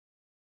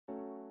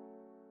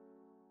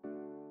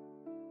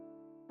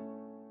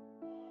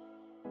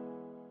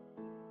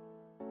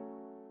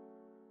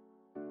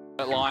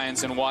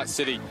Lions in White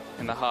City,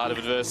 in the heart of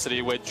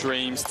adversity, where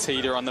dreams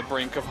teeter on the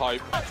brink of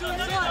hope.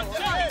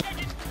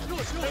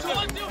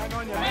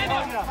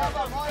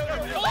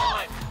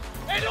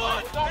 Bit of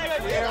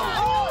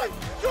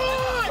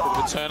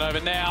a turnover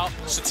now.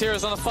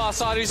 Satira's on the far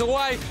side, he's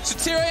away.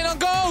 Satira in on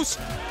goals,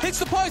 hits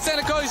the post and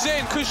it goes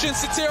in. Cushion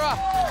Satira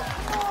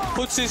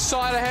puts his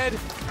side ahead.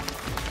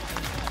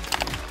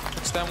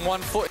 It's then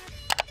 1 foot.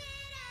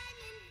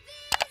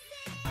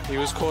 He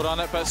was caught on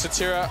it, but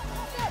Satira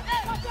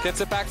gets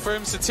it back for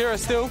him. Satira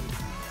still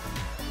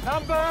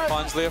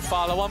finds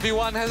Lea'alafa.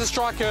 1v1, has a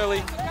strike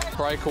early.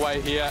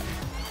 Breakaway here,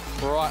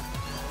 right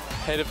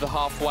head of the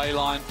halfway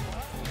line.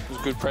 It was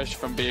good pressure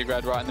from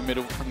Beograd right in the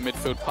middle, from the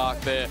midfield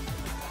park there.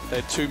 They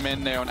had two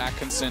men there on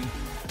Atkinson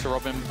to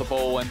rob him of the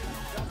ball, and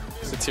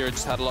Satira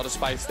just had a lot of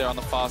space there on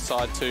the far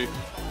side to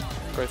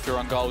go through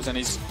on goals, and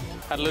he's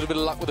had a little bit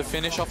of luck with the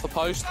finish off the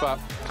post, but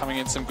coming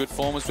in some good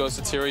form as well.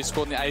 Satira, he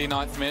scored in the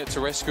 89th minute to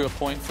rescue a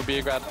point for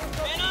Beograd.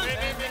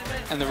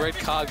 And the red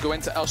card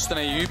went to Elston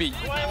Ayubi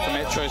for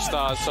Metro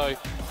Stars. So a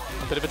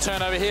bit of a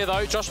turnover here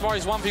though. Josh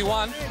Murray's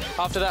 1v1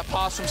 after that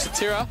pass from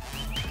Satira.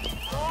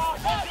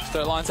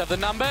 Sturt Lions have the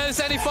numbers,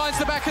 and he finds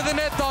the back of the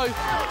net though.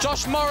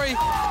 Josh Murray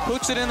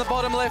puts it in the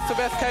bottom left of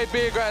FK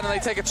Beograd, and they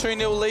take a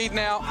 2-0 lead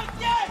now.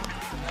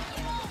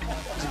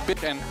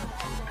 And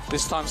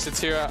this time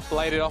Satira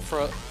laid it off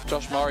for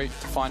Josh Murray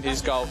to find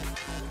his goal.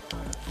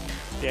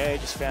 Yeah, he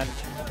just made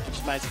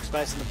some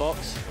space in the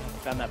box,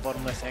 found that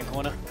bottom left-hand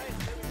corner.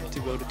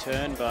 Too well to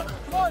turn, but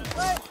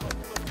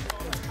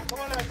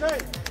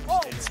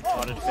it's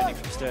tighter defending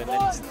from Sturt in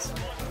that instance.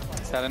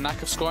 He's had a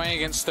knack of scoring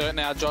against Sturt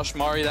now, Josh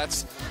Murray.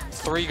 That's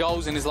 3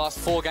 goals in his last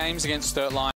 4 games against Sturt Lions.